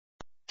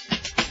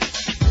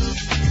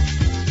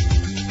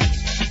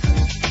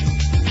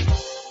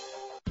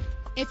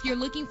If you're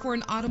looking for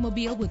an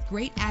automobile with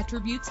great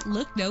attributes,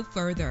 look no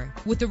further.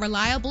 With a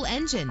reliable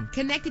engine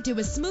connected to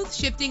a smooth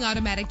shifting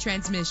automatic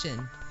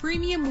transmission,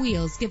 premium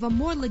wheels give a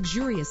more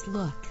luxurious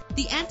look.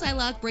 The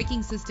anti-lock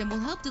braking system will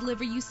help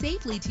deliver you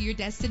safely to your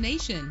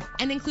destination.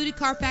 An included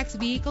Carfax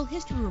Vehicle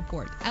History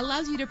Report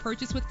allows you to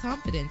purchase with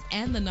confidence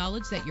and the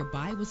knowledge that your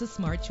buy was a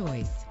smart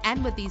choice.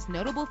 And with these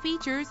notable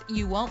features,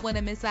 you won't want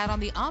to miss out on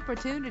the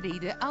opportunity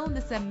to own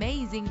this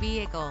amazing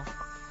vehicle.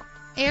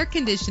 Air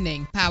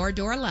conditioning, power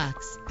door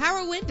locks,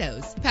 power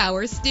windows,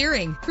 power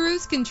steering,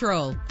 cruise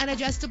control, an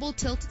adjustable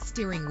tilt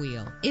steering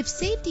wheel. If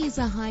safety is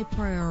a high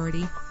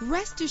priority,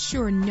 rest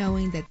assured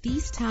knowing that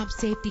these top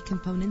safety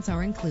components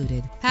are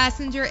included.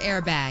 Passenger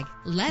airbag.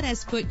 Let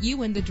us put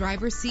you in the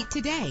driver's seat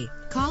today.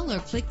 Call or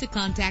click to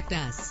contact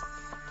us.